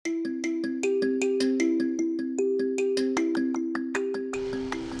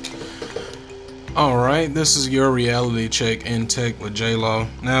Alright, this is your reality check in tech with J-Lo.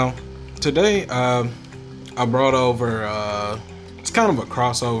 Now, today I brought over, it's kind of a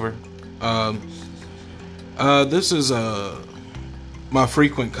crossover. This is my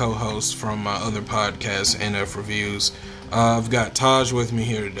frequent co-host from my other podcast, NF Reviews. I've got Taj with me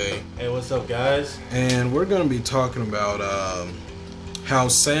here today. Hey, what's up, guys? And we're going to be talking about how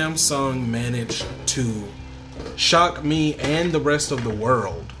Samsung managed to shock me and the rest of the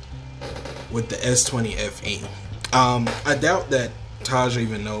world with the S20 FE. I doubt that Taj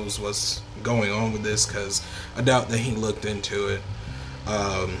even knows what's going on with this because I doubt that he looked into it.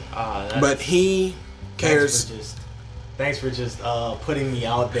 But he cares. Thanks for just putting me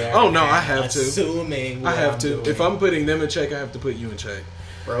out there. Oh no, I have assuming to. I have to. If I'm putting them in check, I have to put you in check,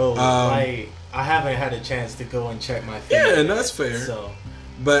 bro. I haven't had a chance to go and check my feed. Yeah, and that's fair.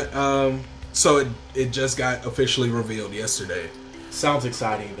 But so it just got officially revealed yesterday. Sounds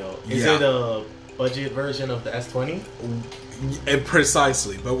exciting though. Is it a budget version of the S20?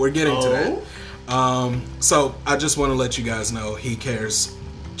 Precisely, but we're getting to that. So I just want to let you guys know he cares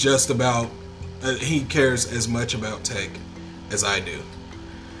he cares as much about tech as I do.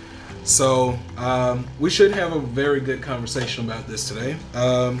 So we should have a very good conversation about this today.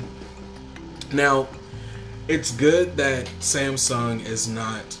 Now, it's good that Samsung is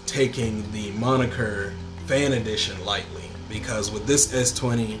not taking the moniker Fan Edition lightly. Because with this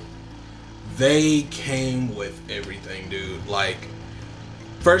S20, they came with everything, dude. Like,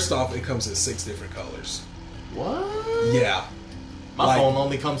 first off, it comes in 6 different colors. What? Yeah. My phone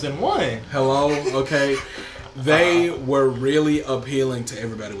only comes in 1. Hello? Okay. They were really appealing to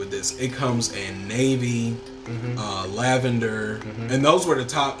everybody with this. It comes in navy, lavender, and those were the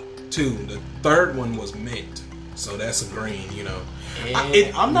top 2. The third one was mint. So that's a green, you know.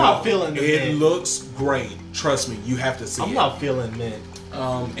 I'm not feeling the mint. It looks great. Trust me, you have to see it. I'm not feeling mint.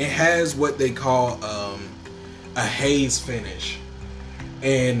 It has what they call a haze finish.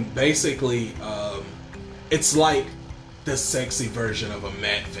 And basically, it's like the sexy version of a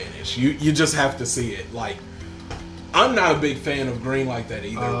matte finish. You just have to see it. Like, I'm not a big fan of green like that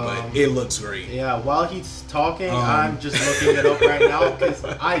either, but it looks great. Yeah, while he's talking, I'm just looking it up right now because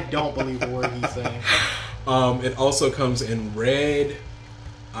I don't believe a word he's saying. It also comes in red,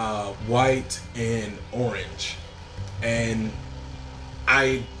 white, and orange. And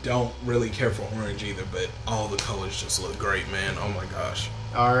I don't really care for orange either, but all the colors just look great, man. Oh my gosh.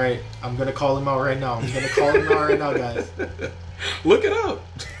 Alright, I'm going to call him out right now. Guys. Look it up.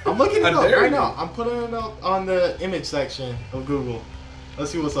 I'm looking it up right now. I'm putting it up on the image section of Google.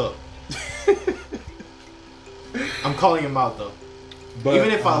 Let's see what's up. I'm calling him out, though. But,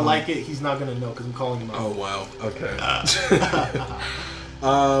 even if I like it, he's not going to know because I'm calling him out. Oh, wow. Okay.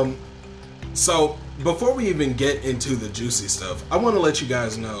 So, before we even get into the juicy stuff, I want to let you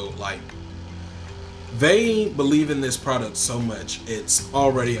guys know, like, they believe in this product so much, it's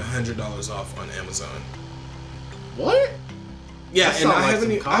already $100 off on Amazon. What? Yeah, and I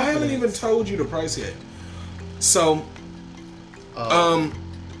haven't even told you the price yet. So, on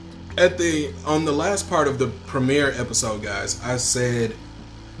the last part of the premiere episode, guys, I said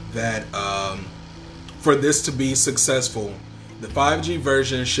that for this to be successful, the 5G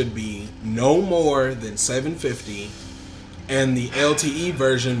version should be no more than $750, and the LTE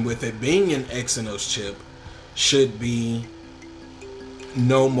version, with it being an Exynos chip, should be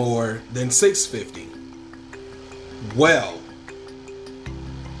no more than $650. Well,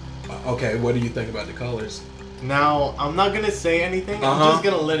 okay, what do you think about the colors? Now, I'm not going to say anything. I'm just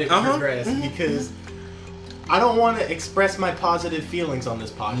going to let it progress because I don't want to express my positive feelings on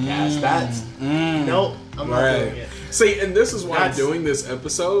this podcast. Nope, I'm not doing it. See, and this is why I'm doing this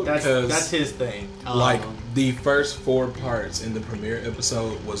episode, because that's his thing. Like, the first 4 parts in the premiere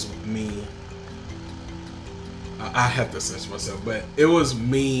episode was me. I have to censor myself, but it was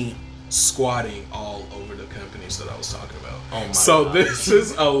me squatting all over the companies that I was talking about. Oh my so God. This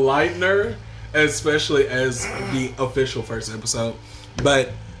is a lightener, especially as the official first episode.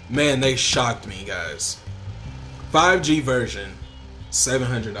 But man, they shocked me, guys. 5G version,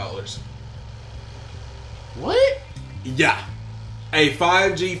 $700. What? Yeah, a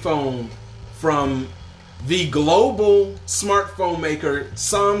 5G phone from the global smartphone maker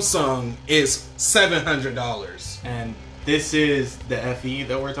Samsung is $700. And this is the FE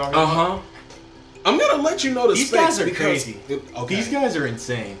that we're talking about? I'm gonna let you know the These specs. These guys are crazy. Okay. These guys are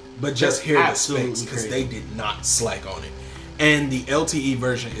insane. But just hear the specs, because they did not slack on it. And the LTE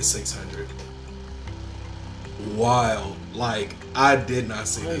version is $600. Wild. Like, I did not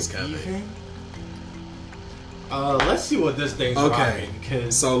see this coming. Let's see what this thing's rocking,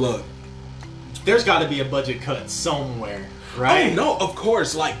 because so look, there's got to be a budget cut somewhere. Right? Oh no, of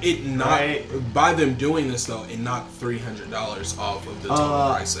course. Like it knocked by them doing this though, it knocked $300 off of the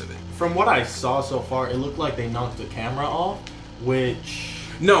total price of it. From what I saw so far, it looked like they knocked the camera off, which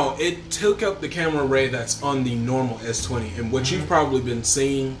no, it took up the camera array that's on the normal S20, and what you've probably been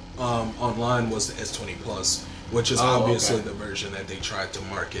seeing online was the S20 Plus, which is obviously the version that they tried to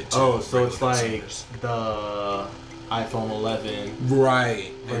market to. So it's like the iPhone 11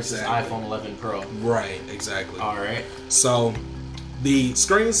 versus iPhone 11 Pro. Right, exactly. All right. So the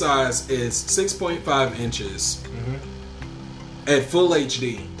screen size is 6.5 inches at full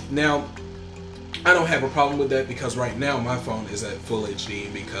HD. Now, I don't have a problem with that because right now my phone is at full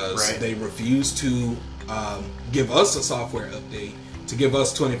HD because they refuse to give us a software update to give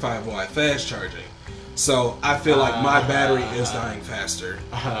us 25 watt fast charging. So I feel like my battery is dying faster.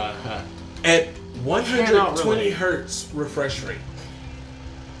 At 120 hertz refresh rate.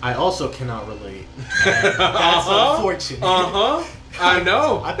 I also cannot relate. That's unfortunate. I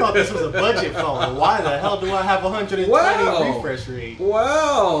know. I thought this was a budget phone. Why the hell do I have 120 refresh rate?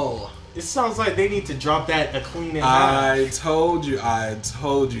 Well, it sounds like they need to drop that a clean and I told you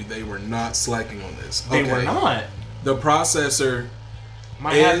they were not slacking on this. They were not. The processor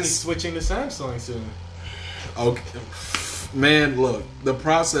might have me switching to Samsung soon. Okay. Man, look, the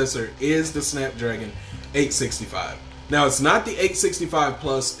processor is the Snapdragon 865. Now, it's not the 865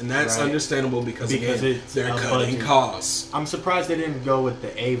 Plus, and that's understandable because again, they're cutting costs. I'm surprised they didn't go with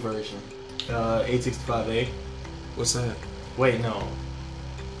the A version, 865A. What's that? Wait, no.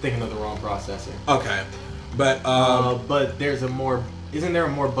 Thinking of the wrong processor. Okay. But there's isn't there a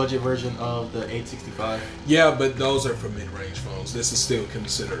more budget version of the 865? Yeah, but those are for mid-range phones. This is still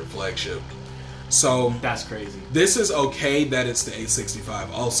considered a flagship. So that's crazy. This is okay that it's the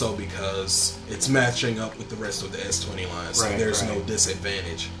 865 also because it's matching up with the rest of the S20 line, so there's no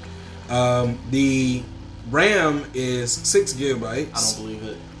disadvantage. The RAM is 6 gigabytes. I don't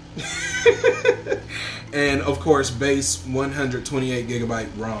believe it. And of course, base 128 gigabyte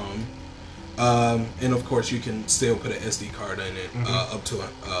ROM. And of course, you can still put an SD card in it up to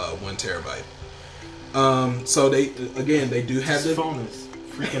 1 terabyte. So they do have this phone is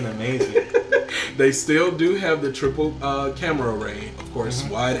freaking amazing. They still do have the triple camera array, of course,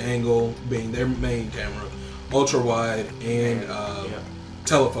 wide angle being their main camera, ultra wide, and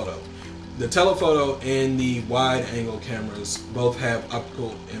telephoto. The telephoto and the wide angle cameras both have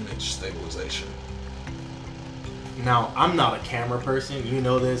optical image stabilization. Now, I'm not a camera person, you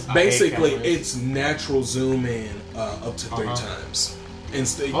know this. Basically, it's natural zoom in up to 3 times.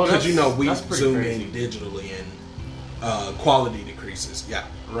 Because we zoom in digitally and quality decreases. Yeah.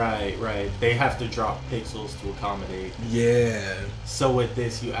 Right. They have to drop pixels to accommodate. Yeah. So with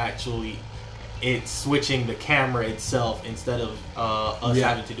this, it's switching the camera itself instead of us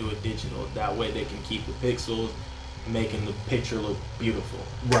having to do it digital. That way they can keep the pixels, making the picture look beautiful.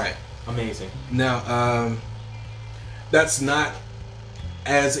 Right. Amazing. Now, that's not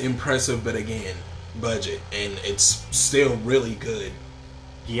as impressive, but again, budget, and it's still really good.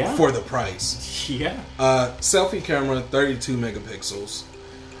 Yeah. For the price. Yeah. Selfie camera, 32 megapixels.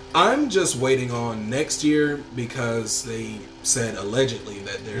 I'm just waiting on next year because they said allegedly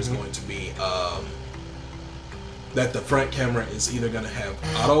that there's going to be that the front camera is either going to have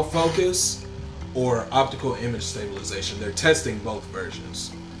autofocus or optical image stabilization. They're testing both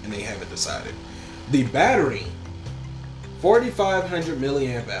versions and they haven't decided. The battery, 4,500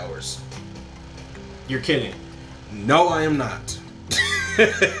 milliamp hours. You're kidding. No, I am not.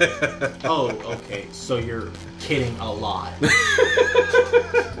 Oh, okay. So you're kidding a lot.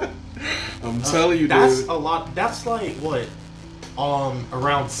 I'm telling you, that's dude. A lot. That's like what?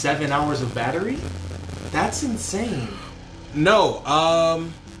 Around 7 hours of battery? That's insane. No,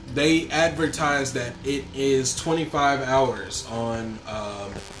 they advertise that it is 25 hours on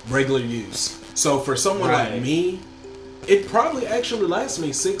regular use. So for someone like me, it probably actually lasts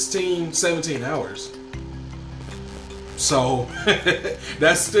me 16, 17 hours. So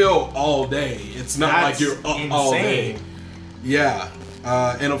that's still all day. It's not like you're up all day. Yeah.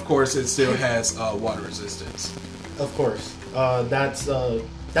 And of course it still has water resistance. Of course. That's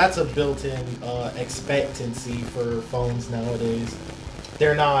a built-in expectancy for phones nowadays. If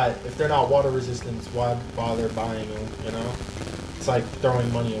they're not water resistant, why bother buying them, you know? It's like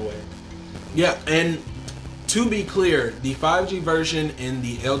throwing money away. Yeah, and to be clear, the 5G version and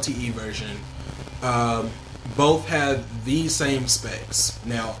the LTE version both have the same specs.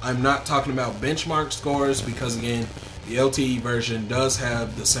 Now, I'm not talking about benchmark scores because, again, the LTE version does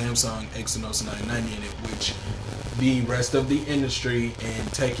have the Samsung Exynos 990 in it, which the rest of the industry and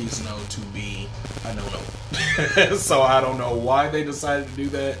techies know to be a no-no. So I don't know why they decided to do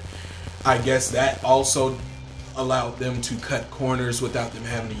that. I guess that also allowed them to cut corners without them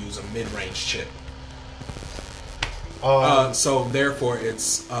having to use a mid-range chip. So therefore,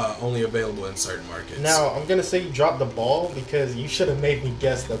 it's only available in certain markets. Now, I'm gonna say you dropped the ball because you should have made me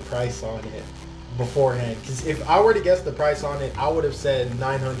guess the price on it beforehand. Because if I were to guess the price on it, I would have said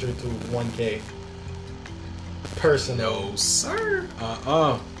 900 to 1K. Personally, no, sir.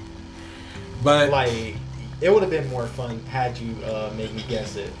 But like, it would have been more fun had you made me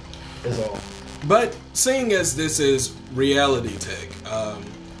guess it. Is all. But seeing as this is reality tech,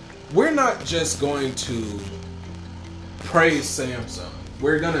 we're not just going to praise Samsung.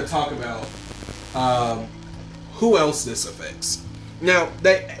 We're going to talk about who else this affects. Now,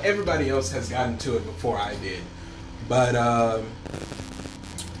 everybody else has gotten to it before I did. But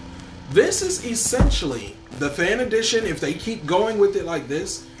this is essentially the fan edition. If they keep going with it like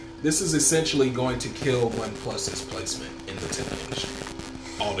this is essentially going to kill OnePlus's placement in the tech industry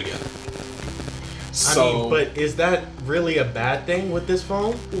altogether. So, I mean, but is that really a bad thing with this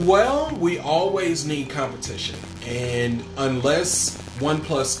phone? Well, we always need competition, and unless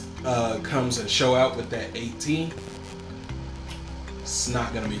OnePlus comes and show out with that 8T, it's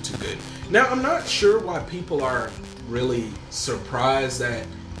not going to be too good. Now, I'm not sure why people are really surprised that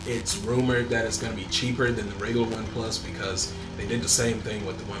it's rumored that it's going to be cheaper than the regular OnePlus, because they did the same thing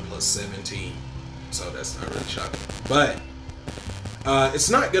with the OnePlus 7T, so that's not really shocking. But it's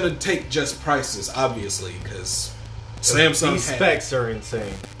not going to take just prices, obviously, because Samsung these specs are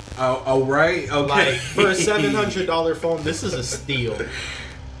insane. Oh, right? Okay. Like, for a $700 phone, this is a steal.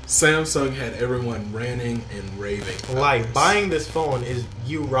 Samsung had everyone ranting and raving. Like, buying this phone is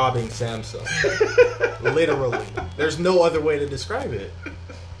you robbing Samsung. Literally. There's no other way to describe it.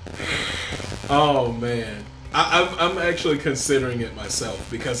 Oh, man. I'm actually considering it myself,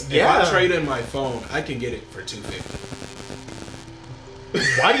 because if I trade in my phone, I can get it for $250.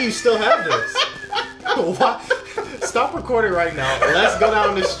 Why do you still have this? Why? Stop recording right now. Let's go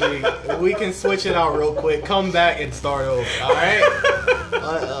down the street. We can switch it out real quick. Come back and start over. All right.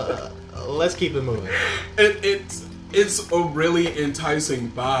 Let's keep it moving. It's a really enticing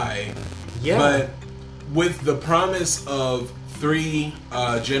buy. Yeah. But with the promise of 3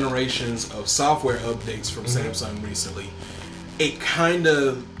 generations of software updates from Samsung recently, it kind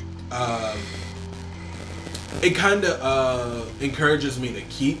of encourages me to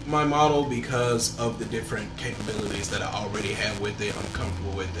keep my model because of the different capabilities that I already have with it. I'm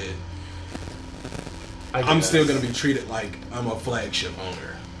comfortable with it. I'm still going to be treated like I'm a flagship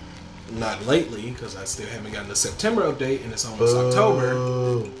owner. Not lately, because I still haven't gotten the September update, and it's almost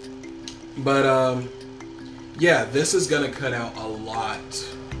October. But yeah, this is going to cut out a lot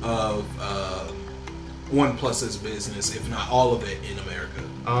of OnePlus's business, if not all of it, in America.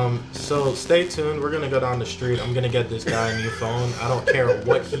 So stay tuned. We're gonna go down the street. I'm gonna get this guy a new phone. I don't care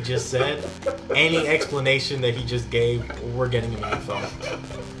what he just said. Any explanation that he just gave, we're getting him a new phone.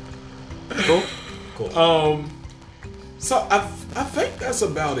 Cool. So I think that's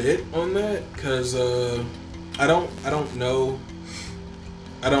about it on that, because I don't know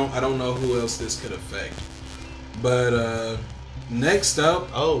who else this could affect. But next up,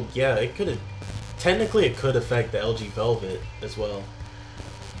 oh yeah, it could affect the LG Velvet as well.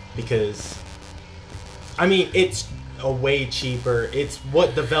 Because, I mean, it's a way cheaper. It's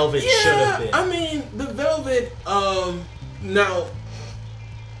what the Velvet should have been. I mean, the Velvet, now,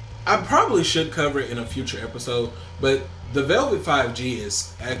 I probably should cover it in a future episode, but the Velvet 5G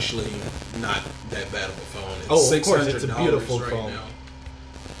is actually not that bad of a phone. It's of course, it's a beautiful right phone. now.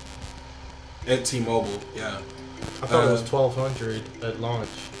 At T-Mobile, yeah. I thought it was $1,200 at launch.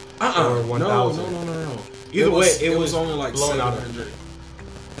 Or $1,000. No. Either way, it was only like $700.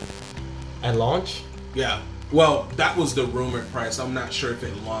 At launch? Yeah. Well, that was the rumored price. I'm not sure if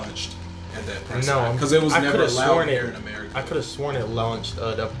it launched at that price. No, because it was never allowed here in America. I could have sworn it launched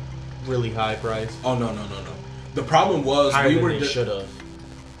at a really high price. Oh no. The problem was should have.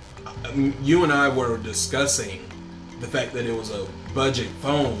 You and I were discussing the fact that it was a budget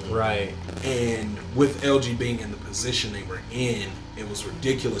phone, right? And with LG being in the position they were in, it was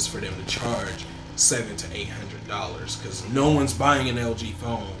ridiculous for them to charge $700 to $800 because no one's buying an LG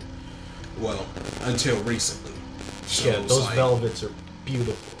phone. Well, until recently. So yeah, those Velvets are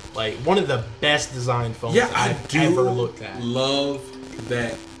beautiful. Like one of the best designed phones I've ever looked at. Love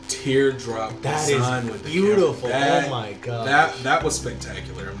that teardrop design with the beautiful. That, oh my god, that was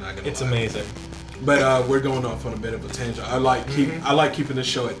spectacular. I'm not gonna. It's lie. amazing. But we're going off on a bit of a tangent. I like keeping this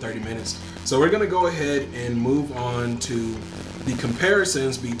show at 30 minutes. So we're gonna go ahead and move on to the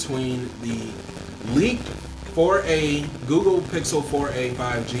comparisons between the leaked 4A Google Pixel 4a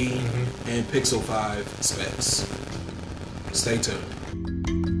 5G and Pixel 5 specs. Stay tuned.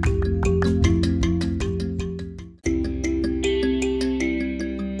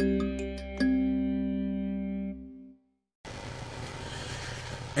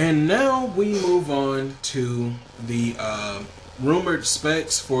 And now we move on to the rumored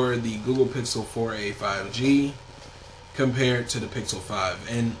specs for the Google Pixel 4a 5G compared to the Pixel 5.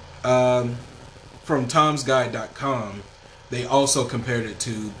 And from Tom'sGuide.com, they also compared it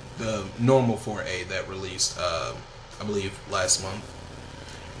to the normal 4a that released, I believe, last month.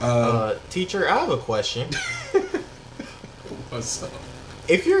 Teacher, I have a question. What's up?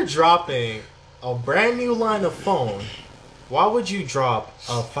 If you're dropping a brand new line of phone, why would you drop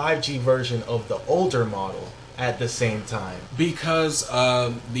a 5G version of the older model at the same time? Because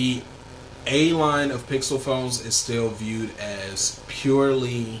the A line of Pixel phones is still viewed as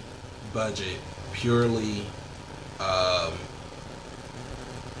purely budget, purely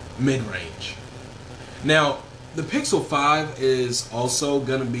mid-range. Now, the Pixel 5 is also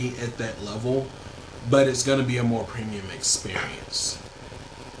going to be at that level, but it's going to be a more premium experience.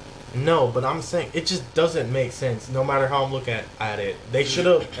 No, but I'm saying it just doesn't make sense. No matter how I'm looking at it, they should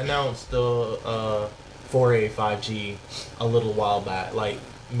have announced the 4A 5G a little while back, like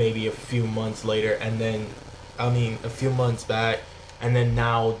maybe a few months later, and then a few months back, and then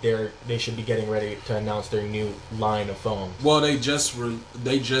now they should be getting ready to announce their new line of phones. Well, they just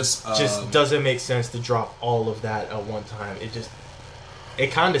doesn't make sense to drop all of that at one time. It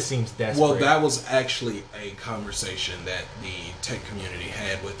kind of seems desperate. Well, that was actually a conversation that the tech community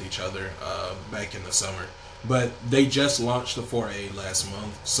had with each other back in the summer. But they just launched the 4A last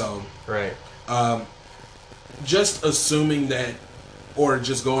month, so right. Just assuming that, or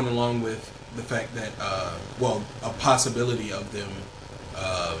just going along with the fact that, a possibility of them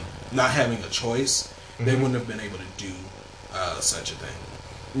not having a choice, they wouldn't have been able to do such a thing.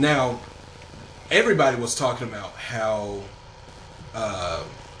 Now, everybody was talking about how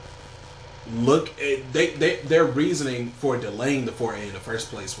their reasoning for delaying the 4A in the first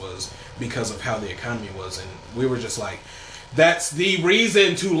place was because of how the economy was, and we were just like, that's the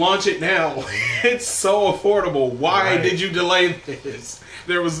reason to launch it now. It's so affordable. Why did you delay this?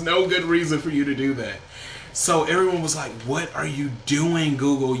 There was no good reason for you to do that. So everyone was like, what are you doing,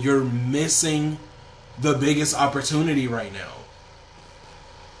 Google? You're missing the biggest opportunity right now.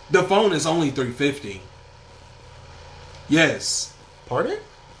 The phone is only $350. Yes. Pardon?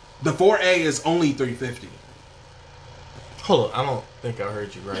 The 4A is only $350. Hold on, I don't think I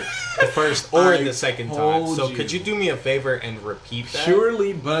heard you right. The first or the second time. So could you do me a favor and repeat that?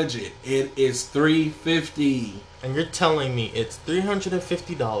 Purely budget, it is $350. And you're telling me it's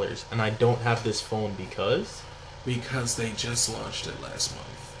 $350 and I don't have this phone because? Because they just launched it last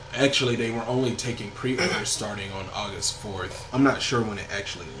month. Actually, they were only taking pre-orders starting on August 4th. I'm not sure when it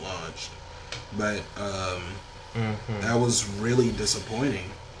actually launched. But that was really disappointing.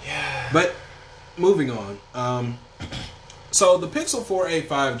 Yeah. But moving on. So the Pixel 4a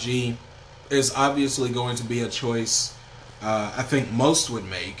 5G is obviously going to be a choice I think most would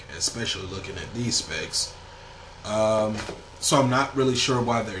make, especially looking at these specs. So I'm not really sure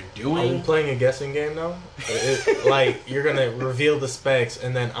why they're doing. Are we playing a guessing game now? Like, you're going to reveal the specs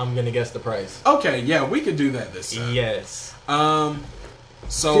and then I'm going to guess the price. Okay, yeah, we could do that this time. Yes.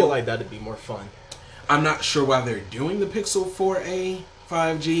 So I feel like that'd be more fun. I'm not sure why they're doing the Pixel 4a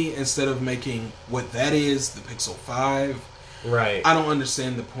 5G instead of making what that is, the Pixel 5. Right. I don't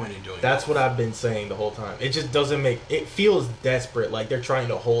understand the point of doing that. That's what I've been saying the whole time. It just doesn't make... It feels desperate, like they're trying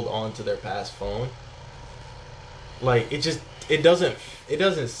to hold on to their past phone. Like, it doesn't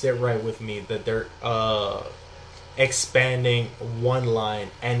sit right with me that they're expanding one line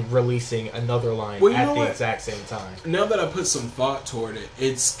and releasing another line at the exact same time. Now that I put some thought toward it,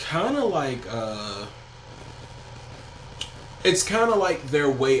 it's kind of like their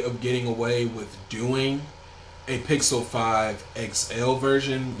way of getting away with doing a Pixel 5 XL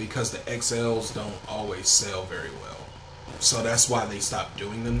version because the XLs don't always sell very well. So that's why they stopped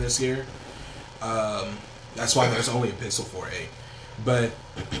doing them this year. That's why there's only a Pixel 4a. But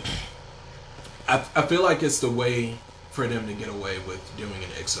I feel like it's the way for them to get away with doing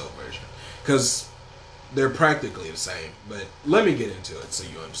an XL version. Because they're practically the same. But let me get into it so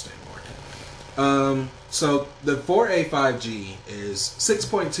you understand more. So the 4a 5G is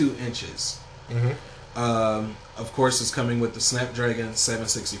 6.2 inches. Of course, it's coming with the Snapdragon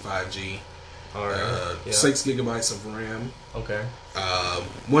 765G. Alright. 6 gigabytes of RAM. Okay.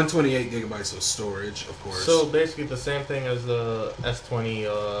 128 gigabytes of storage, of course. So basically the same thing as the S20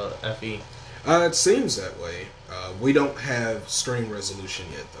 FE. It seems that way. We don't have screen resolution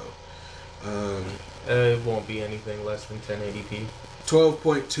yet, though. It won't be anything less than 1080p.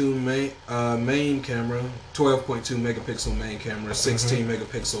 12.2 main camera, 12.2 megapixel main camera, 16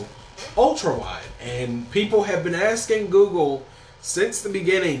 megapixel ultra wide, and people have been asking Google since the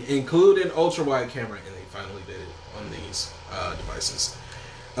beginning include an ultra wide camera, and they finally did it on these devices.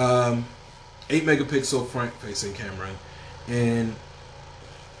 8 megapixel front facing camera, and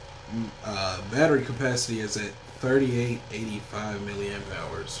battery capacity is at 3885 milliamp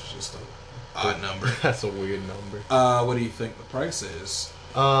hours. Just an odd number. That's a weird number. What do you think the price is?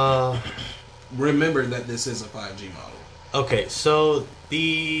 Uh, Remember that this is a 5G model. Okay, so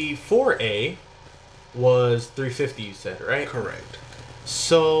the 4A was 350, you said, right? Correct.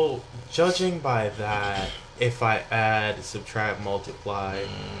 So, judging by that, if I add, subtract, multiply,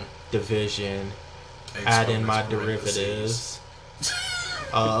 division, add in my derivatives,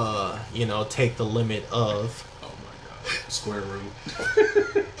 take the limit of... Oh my god. Square root.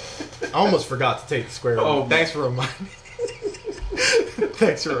 I almost forgot to take the square root. Oh, Thanks for reminding me.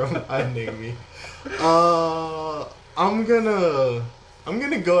 Thanks for reminding me. I'm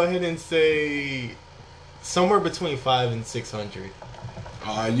gonna go ahead and say somewhere between 500 and 600.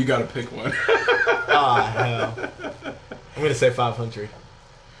 You gotta pick one. Hell. I'm gonna say 500.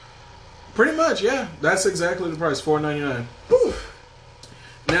 Pretty much, yeah. That's exactly the price, $499.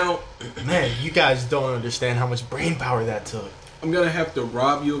 Now, man, you guys don't understand how much brain power that took. I'm gonna have to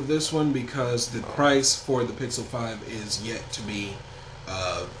rob you of this one because the price for the Pixel 5 is yet to be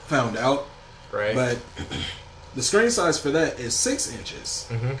found out. Right. But the screen size for that is 6 inches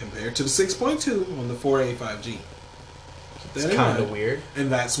compared to the 6.2 on the 4A 5G. It's kind of weird.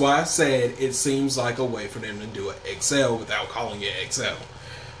 And that's why I said it seems like a way for them to do an XL without calling it XL.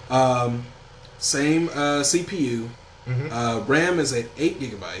 Same CPU. RAM is at 8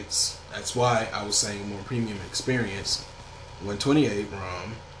 gigabytes. That's why I was saying more premium experience. 128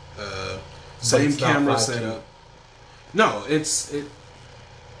 ROM. Same camera setup. No,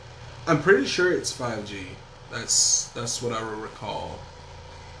 I'm pretty sure it's 5G. That's what I recall.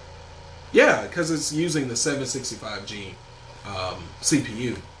 Yeah, because it's using the 765G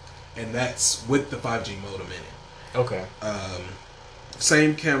CPU, and that's with the 5G modem in it. Okay.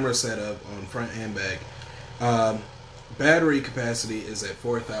 Same camera setup on front and back. Battery capacity is at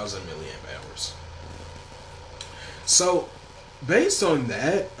 4,000 milliamp hours. So, based on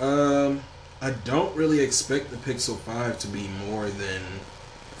that, I don't really expect the Pixel 5 to be more than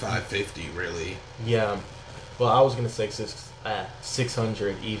 550, really. Yeah. Well, I was going to say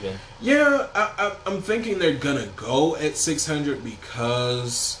 600 even. Yeah, I'm thinking they're going to go at 600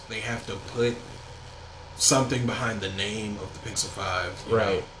 because they have to put something behind the name of the Pixel 5.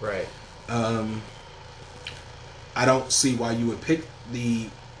 Right, right. I don't see why you would pick the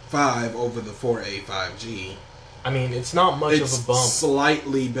 5 over the 4A 5G. I mean, it's not much of a bump.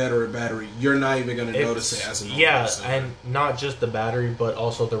 Slightly better battery. You're not even going to notice it as a normal consumer. And not just the battery, but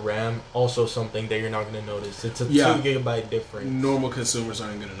also the RAM. Also something that you're not going to notice. It's a 2 gigabyte difference. Normal consumers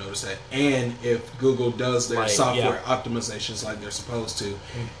aren't going to notice that. And if Google does their software optimizations like they're supposed to,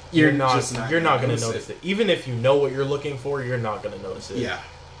 you're not going to notice it. Even if you know what you're looking for, you're not going to notice it. Yeah,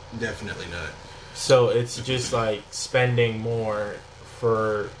 definitely not. So it's just like spending more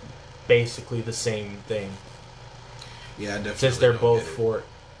for basically the same thing. Yeah, definitely. Since they're both for,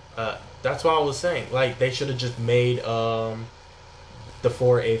 that's what I was saying. Like they should have just made the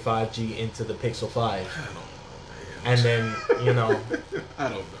 4A 5G into the Pixel 5. I don't know, man. And then I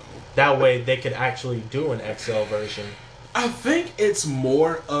don't know. That way they could actually do an XL version. I think it's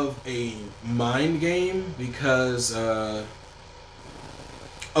more of a mind game because, of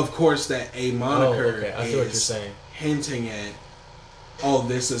course, that A moniker I see what you're saying. Hinting at,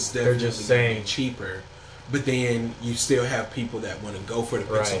 this is definitely just saying cheaper. But then you still have people that want to go for the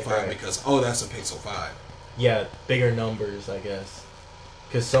Pixel 5 because, that's a Pixel 5. Yeah, bigger numbers, I guess.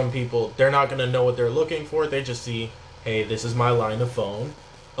 Because some people, they're not going to know what they're looking for. They just see, hey, this is my line of phone.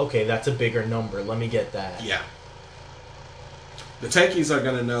 Okay, that's a bigger number. Let me get that. Yeah. The techies are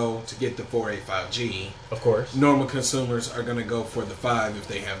going to know to get the 4A 5G. Of course. Normal consumers are going to go for the 5 if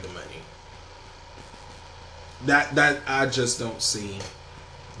they have the money. That I just don't see.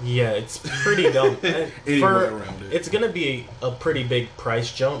 Yeah, it's pretty dumb. Around it. It's going to be a pretty big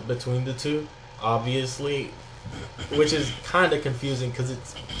price jump between the two, obviously, which is kind of confusing because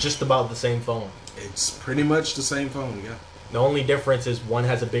it's just about the same phone. It's pretty much the same phone, yeah. The only difference is one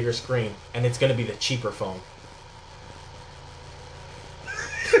has a bigger screen, and it's going to be the cheaper phone.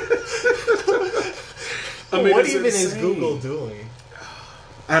 What even is Google doing?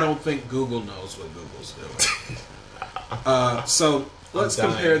 I don't think Google knows what Google's doing. So let's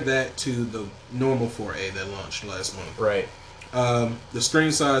compare that to the normal 4A that launched last month. Right. The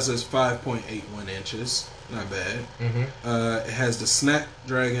screen size is 5.81 inches. Not bad. It has the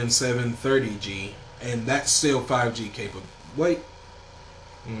Snapdragon 730G, and that's still 5G capable. Wait.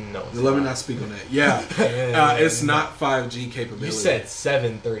 No. Let me not speak on that. Yeah. It's not 5G capability. You said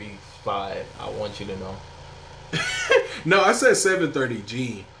 735. I want you to know. No, I said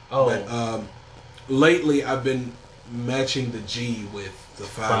 730G. Oh. But lately I've been matching the G with the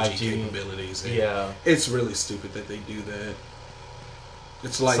 5G capabilities. And yeah. It's really stupid that they do that.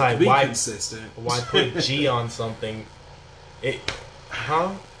 It's like, be consistent. Why put G on something? It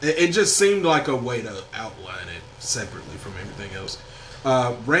just seemed like a way to outline it separately from everything else.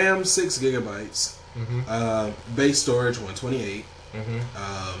 RAM 6 gigabytes. Mm-hmm. Base storage 128.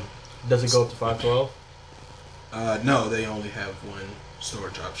 Mm-hmm. Does it go up to 512? No, they only have one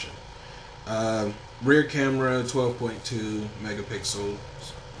storage option. Rear camera 12.2 megapixels,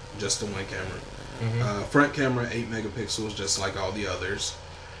 just the one camera. Mm-hmm. Front camera 8 megapixels, just like all the others.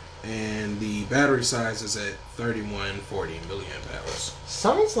 And the battery size is at 3140 milliamp hours.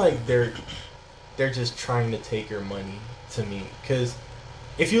 Sounds like they're just trying to take your money to me, because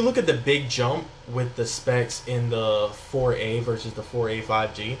if you look at the big jump with the specs in the 4A versus the 4A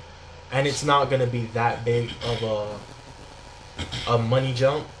 5G, and it's not going to be that big of a money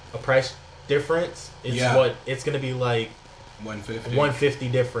jump, a price difference. It's going to be like 150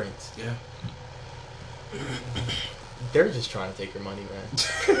 difference. Yeah. They're just trying to take your money, man.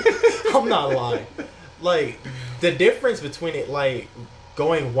 I'm not lying. Like, the difference between it, like,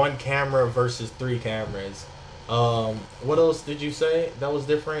 going one camera versus 3 cameras. What else did you say that was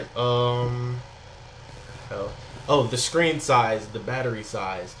different? The screen size, the battery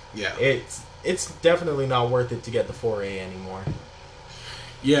size. Yeah. It's definitely not worth it to get the 4A anymore.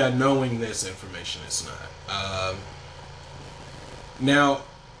 Yeah, knowing this information, it's not. Now,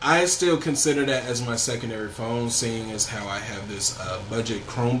 I still consider that as my secondary phone, seeing as how I have this budget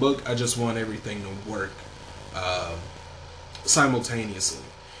Chromebook. I just want everything to work simultaneously.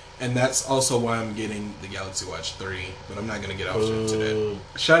 And that's also why I'm getting the Galaxy Watch 3, but I'm not going to get off into that.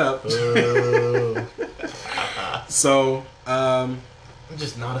 Shut up. So, I'm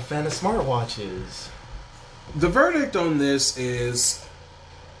just not a fan of smartwatches. The verdict on this is,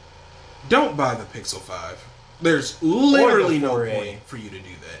 don't buy the Pixel 5. There's literally no point for you to do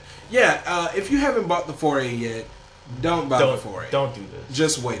that. Yeah, if you haven't bought the 4A yet, don't buy the 4A. Don't do this.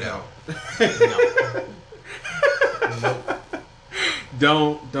 Just wait out.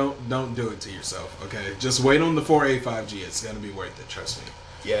 No. Nope. Don't do it to yourself, okay? Just wait on the 4A 5G. It's going to be worth it, trust me.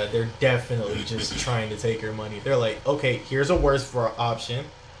 Yeah, they're definitely just trying to take your money. They're like, okay, here's a worse option.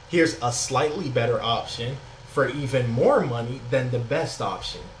 Here's a slightly better option for even more money than the best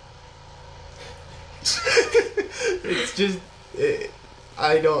option. It's just,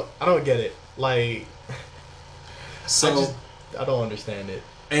 I don't get it. Like, so I don't understand it.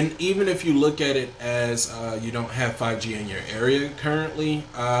 And even if you look at it as you don't have 5G in your area currently,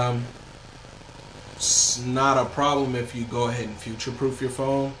 it's not a problem if you go ahead and future-proof your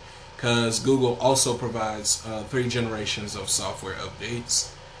phone, because Google also provides 3 generations of software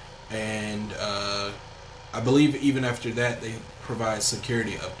updates, and I believe even after that they provide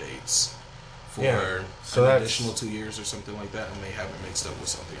security updates for an additional 2 years or something like that. I may have it mixed up with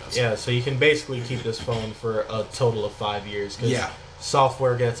something else. Yeah, so you can basically keep this phone for a total of 5 years. Yeah.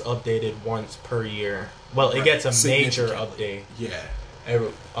 Software gets updated once per year. Well, it gets a major update. Yeah.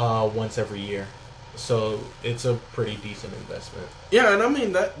 Once every year. So it's a pretty decent investment. Yeah, and I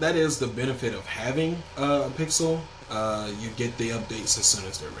mean that is the benefit of having a Pixel. You get the updates as soon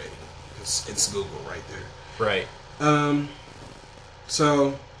as they're ready, because it's Google right there. Right.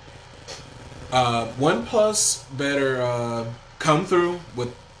 So OnePlus better come through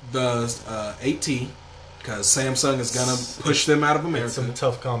with the 8T, because Samsung is gonna push them out of America. It's some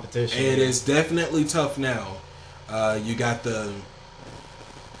tough competition. It is definitely tough now. You got the,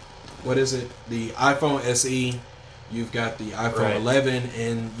 what is it? The iPhone SE. You've got the iPhone 11,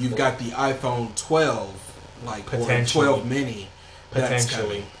 and you've got the iPhone 12, like, or 12 mini. That's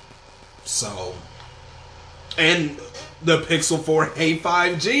coming. So, and the Pixel 4a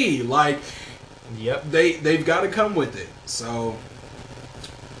 5G, like, yep, they've got to come with it. So,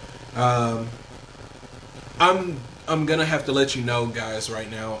 I'm gonna have to let you know, guys, right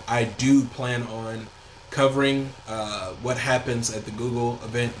now. I do plan on covering what happens at the Google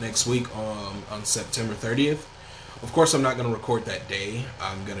event next week on September 30th. Of course, I'm not going to record that day.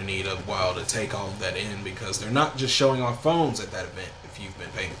 I'm going to need a while to take all of that in, because they're not just showing off phones at that event, if you've been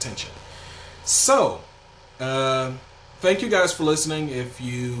paying attention. So, thank you guys for listening. If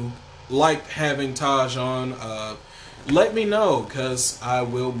you liked having Taj on, let me know, because I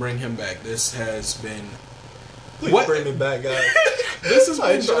will bring him back. This has been... Please bring me back, guys. This has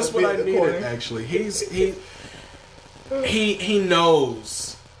been just what I needed, actually. He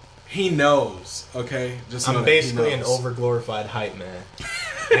knows. He knows, okay? Just I'm basically an overglorified hype man.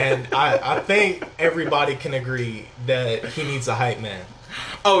 And I think everybody can agree that he needs a hype man.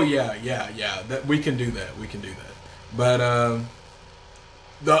 Oh, yeah. We can do that. But a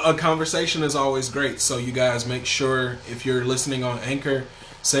conversation is always great. So you guys make sure, if you're listening on Anchor,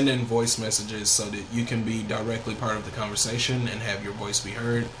 send in voice messages so that you can be directly part of the conversation and have your voice be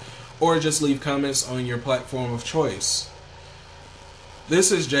heard. Or just leave comments on your platform of choice.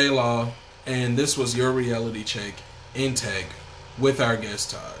 This is J-Law, and this was your reality check in tech with our guest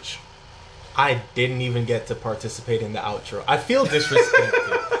Taj. I didn't even get to participate in the outro. I feel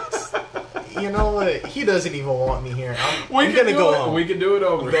disrespected. You know what? He doesn't even want me here. I'm gonna go home. We can do it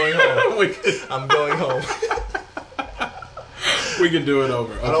over. I'm going home. I'm going home. We can do it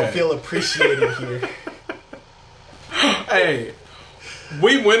over. Okay. I don't feel appreciated here. Hey,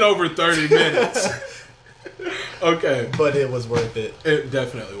 we went over 30 minutes. Okay. But it was worth it. It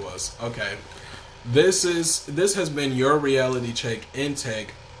definitely was. Okay. This has been your reality check in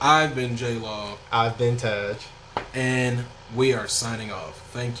tech. I've been J-Law. I've been Taj. And we are signing off.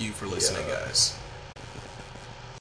 Thank you for listening, guys.